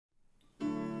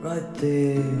Right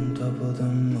there on top of the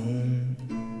moon,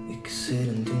 we could sit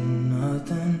and do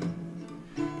nothing.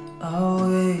 I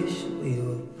wish we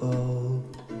were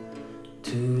bold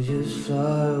to just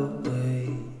fly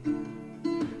away.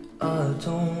 I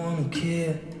don't wanna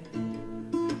care,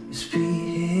 just be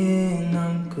here and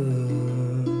I'm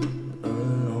good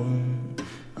alone.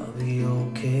 I'll be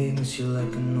okay, miss you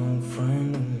like an old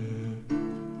friend.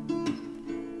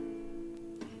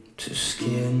 Too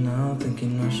scared now,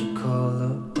 thinking I should call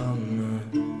up all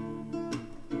night.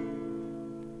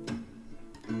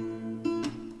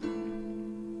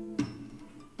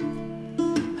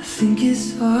 I think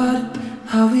it's hard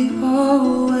how we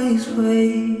always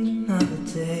wait another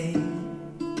day,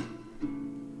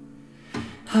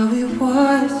 how we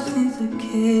watch things that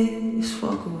can't just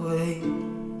walk away.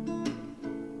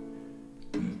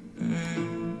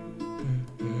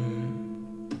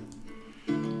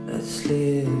 Let's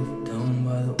live down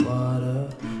by the water,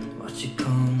 watch it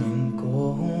come and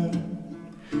go home.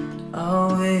 I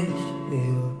wish we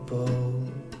were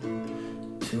bold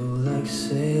to like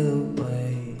sail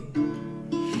away.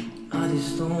 I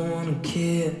just don't wanna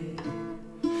care.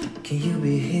 Can you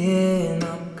be here and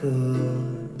I'm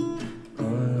good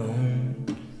alone?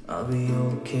 I'll be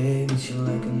okay, miss you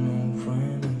like an old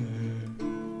friend.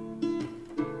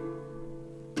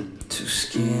 Too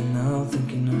scared now,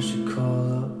 thinking I should call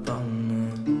up all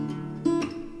night.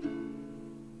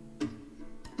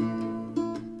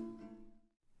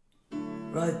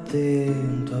 Right there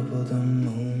on top of the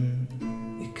moon,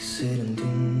 we could sit and do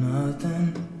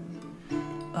nothing.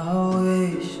 I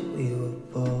wish we were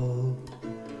bold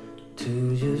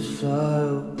to just fly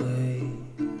away.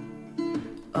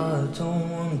 I don't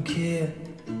wanna care,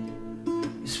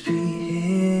 just be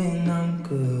here and I'm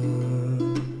good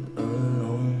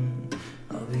alone.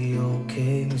 I'll be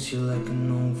okay, miss you like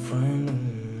an old friend.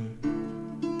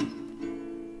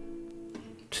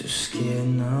 Too scared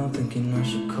now, thinking I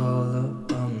should call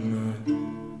up all night.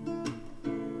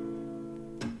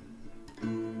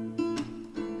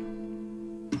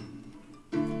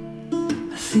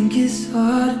 I think it's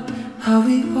hard how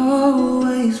we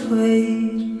always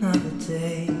wait another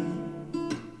day,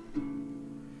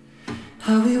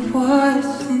 how we watch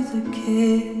things that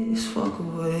can't just walk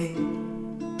away.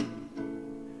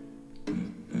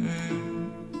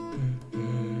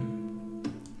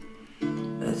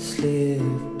 Let's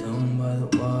live down by the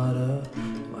water,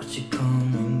 watch it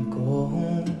come and go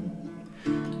home.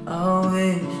 I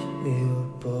wish we were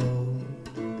bold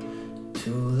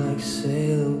to like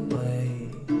sail away.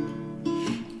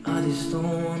 I just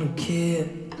don't wanna care.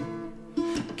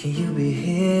 Can you be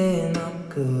here and I'm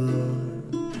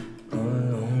good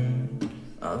alone?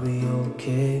 I'll be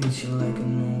okay, miss you like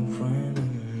an old friend.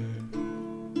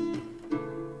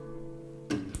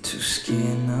 Too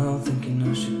scared now, thinking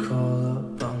I should call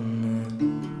up all night.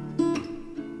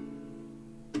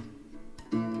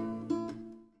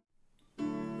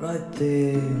 Right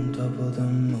there on top of the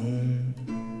moon,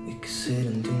 we could sit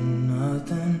and do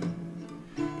nothing.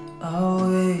 I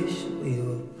wish we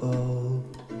were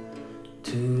bold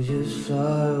to just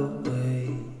fly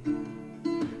away.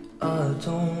 I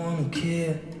don't wanna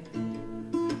care,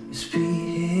 just be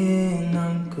here and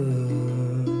I'm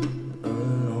good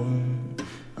alone.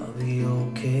 I'll be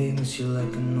okay, miss you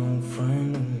like an old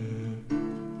friend.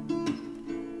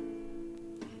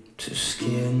 Too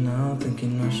scared now,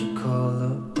 thinking I should call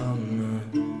up all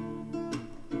night.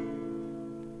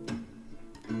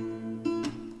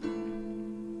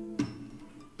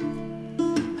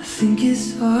 I think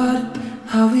it's hard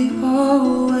how we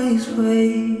always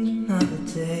wait another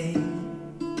day,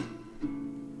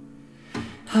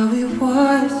 how we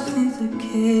watch things that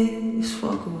can't just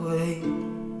walk away.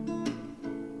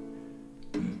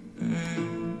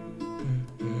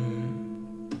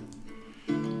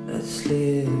 Let's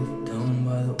live down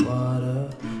by the water,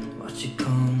 watch it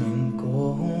come and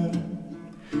go home.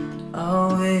 I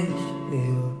wish we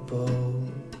were bold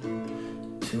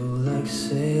to like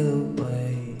sail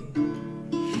away.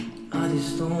 I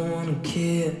just don't wanna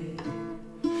care.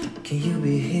 Can you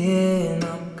be here and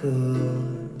I'm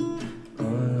good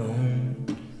alone?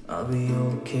 I'll be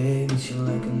okay, miss you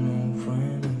like an old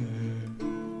friend.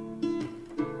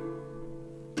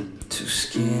 Too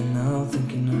scared now,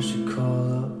 thinking I should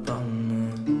call up all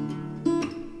night.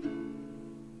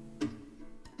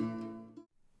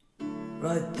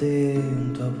 Right there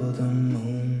on top of the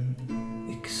moon,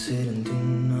 we could sit and do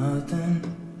nothing.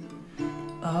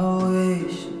 I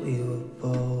wish we were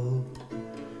bold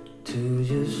to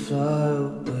just fly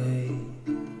away.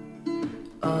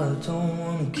 I don't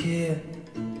wanna care,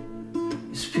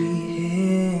 just be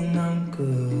here and I'm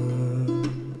good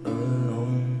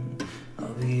alone.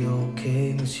 I'll be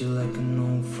okay, miss you you like an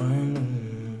old friend.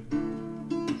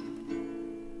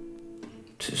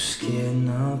 Too scared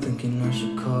now, thinking I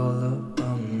should call up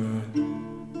all night.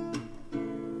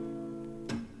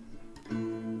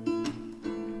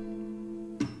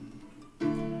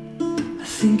 I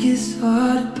think it's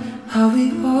hard how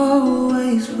we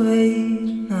always wait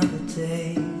another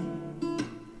day,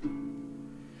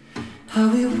 how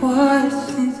we watch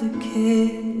things that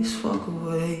kids walk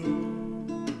away.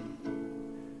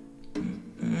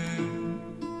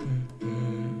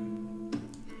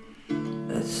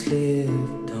 Let's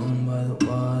live down by the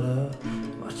water,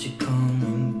 watch it come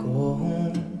and go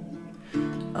home.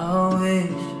 I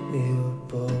wish we were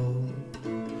bold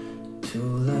to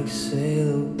like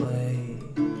sail away.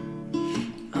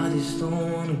 I just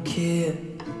don't wanna care.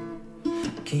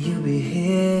 Can you be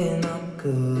here and I'm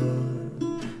good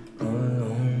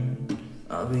alone?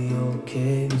 I'll be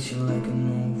okay, miss you like an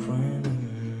old friend.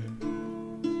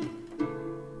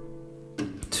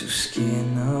 Too scared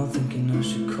now, thinking I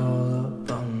should call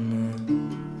up all night.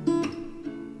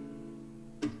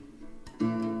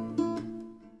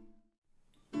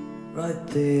 Right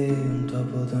there on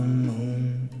top of the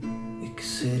moon, we could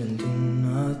sit and do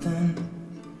nothing.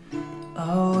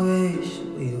 I wish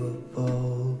we were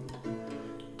bold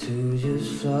to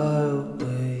just fly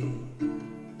away.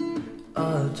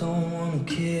 I don't wanna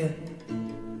care,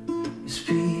 just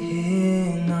be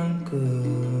here and I'm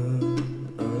good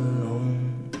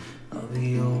alone. I'll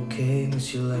be okay,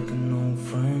 miss you like an old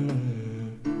friend.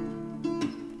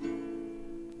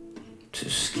 Too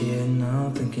scared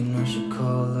now, thinking I should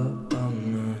call up all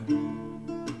night.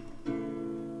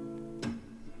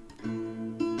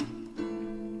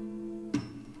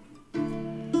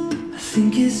 I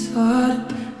think it's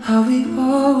hard how we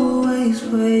always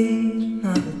wait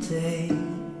another day,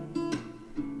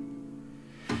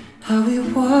 how we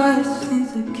watch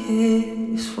things that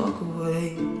kids walk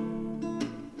away.